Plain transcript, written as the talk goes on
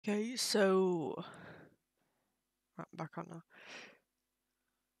Okay, so right, I'm back on now.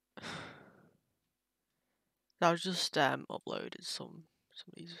 I was just uploaded some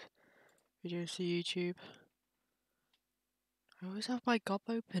of these videos to YouTube. I always have my gob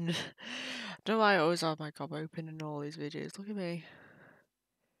open. I don't know why I always have my gob open in all these videos. Look at me.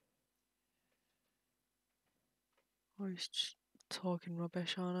 Always just talking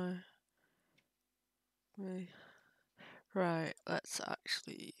rubbish, aren't I? Me. Right, let's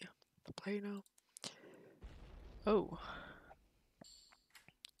actually play now. Oh.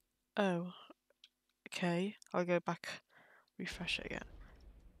 Oh. Okay, I'll go back, refresh it again.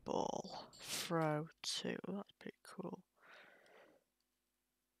 Ball. Throw 2. That's pretty cool.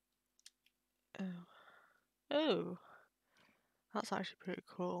 Oh. Oh. That's actually pretty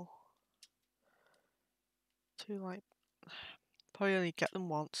cool. To like, probably only get them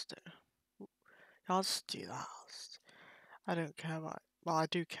once though. I'll just do that. I don't care what, well I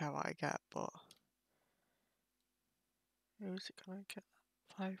do care what I get, but who's it gonna get?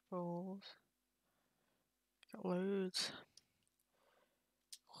 5 balls. Got loads.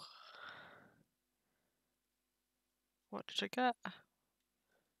 What did I get?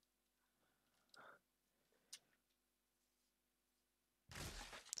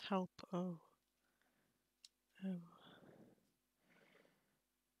 Help, oh. Oh.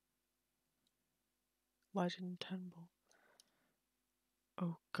 Legend 10 ball.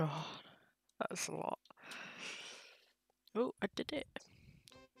 Oh god. That's a lot. Oh, I did it.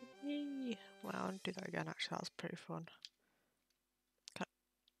 Yay. Well, I'll do that again actually, that's pretty fun. Okay.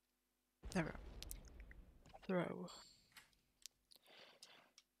 There we go. Throw.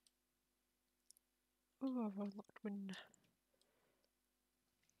 Oh, I've unlocked win.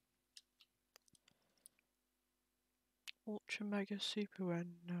 Ultra Mega Super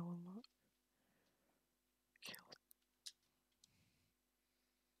Win now unlocked. Kill.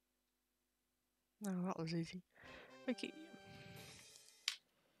 No, that was easy. Okay.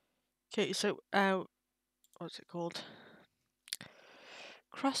 Okay, so what's it called?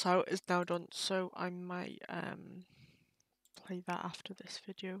 Crossout is now done, so I might play that after this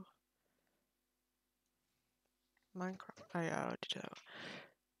video. Minecraft. Oh yeah, I already do.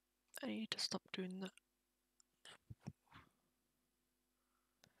 I need to stop doing that.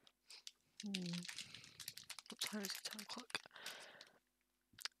 What time is it? 10 o'clock.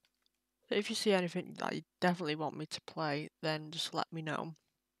 So if you see anything that you definitely want me to play, then just let me know.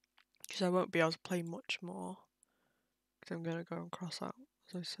 Because I won't be able to play much more. Because I'm going to go and cross out,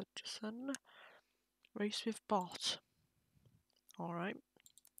 as I said just then. Race with bot. Alright.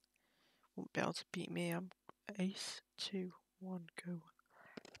 Won't be able to beat me. I'm ace, 2, 1, go.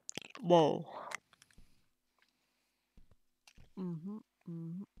 Whoa.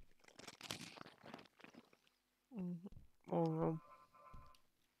 Oh,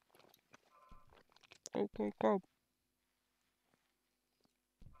 okay, go.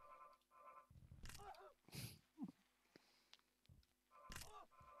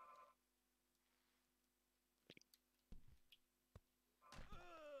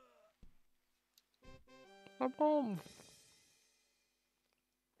 I'm home.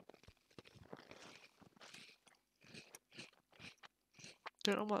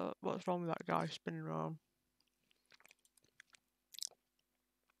 Don't know what's wrong with that guy spinning around.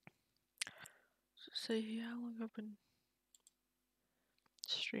 See how long I've been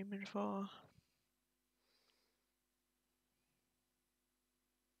streaming for.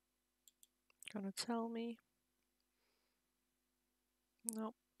 Gonna tell me?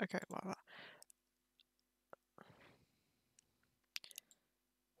 Nope. Okay, whatever.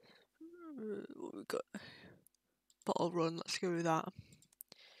 What we got? Bottle run, let's go with that.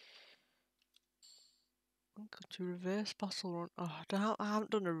 I'm going to reverse bottle run. Oh, I haven't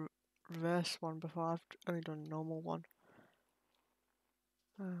done a reverse one before, I've only done a normal one.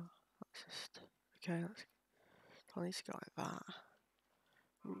 Oh, that's just... Okay, let's... I need to go like that.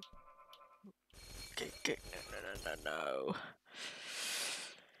 Ooh. Okay, no.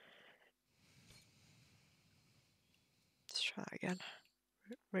 Let's try that again.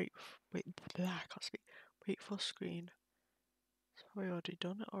 Wait, blah, I can't speak. Wait for screen. Have I already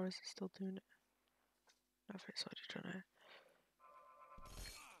done it, or is it still doing it? No, if it's already done it.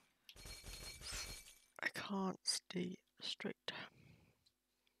 I can't stay straight.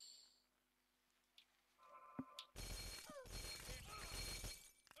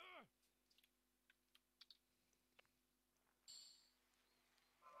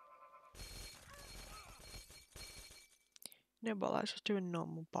 No, but let's just do a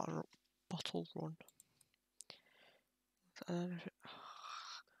normal bottle run. I don't know if it, I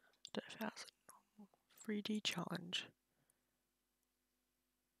don't know if it has a normal 3D challenge.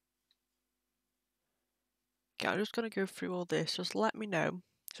 Okay, I'm just gonna go through all this. Just let me know.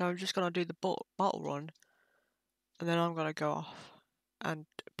 So I'm just gonna do the bottle run, and then I'm gonna go off and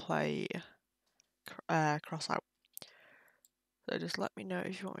play Crossout. So just let me know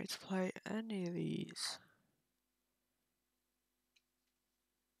if you want me to play any of these.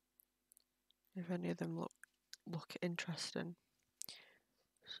 If any of them look interesting.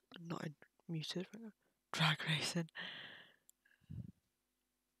 Not muted. Drag racing.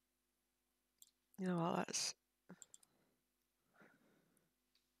 You know what? Let's.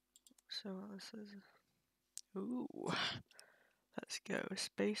 So what this is. Ooh. Let's go.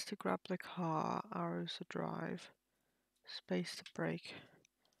 Space to grab the car. Arrows to drive. Space to brake.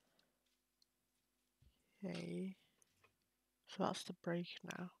 Okay. So that's the brake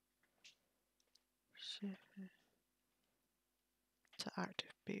now. Shift to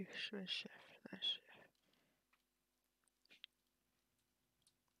active boost. Shift.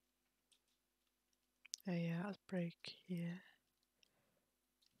 Oh yeah, that's brake here.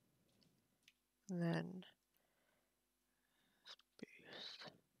 And then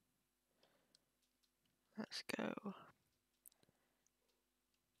boost. Let's go.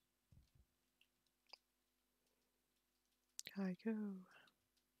 Can I go?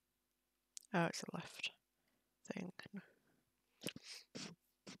 Oh, it's a left thing.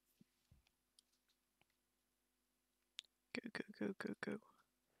 Go.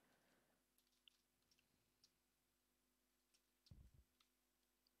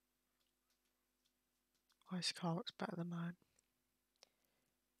 Oh, his car looks better than mine.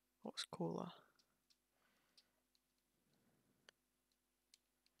 What's cooler?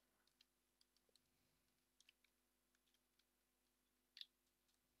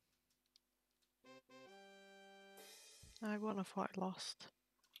 I won, I thought I lost.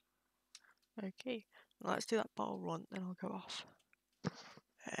 Okay, let's do that bottle run, then I'll go off.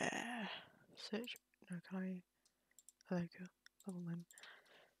 Search. No, can I? Oh, there we go. Level 9.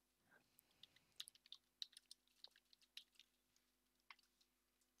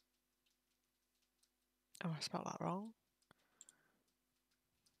 Oh, I spelled that wrong.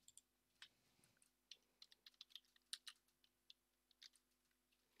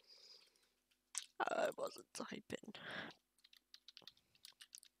 I wasn't typing.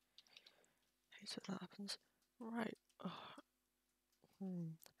 Hate when that happens. Right.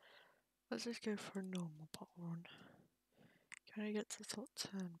 Let's just go for a normal bottle run. Can I get to the top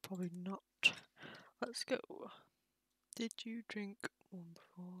 10? Probably not. Let's go. Did you drink one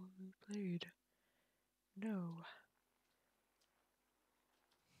before we played? No.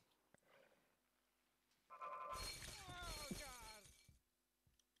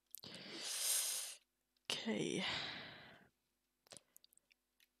 Okay.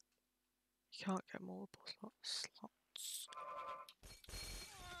 You can't get multiple slots.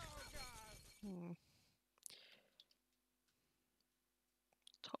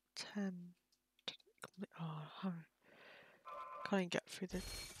 Top 10. Oh, can't even get through the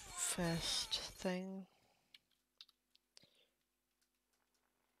first thing.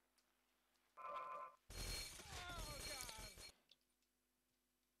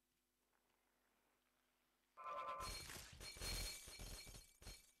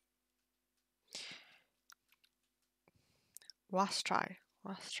 Last try.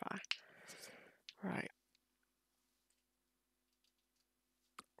 Right.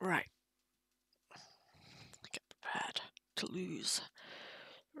 Get prepared to lose.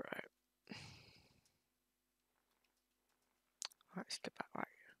 Right. Let's get back right.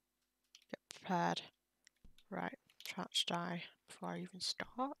 Get prepared. Right. Try not to die before I even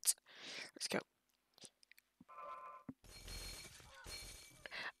start. Let's go.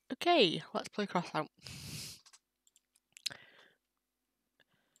 Okay, let's play Crossout.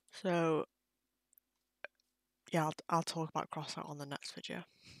 So, yeah, I'll talk about Crossout on the next video.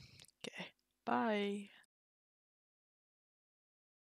 Okay, bye.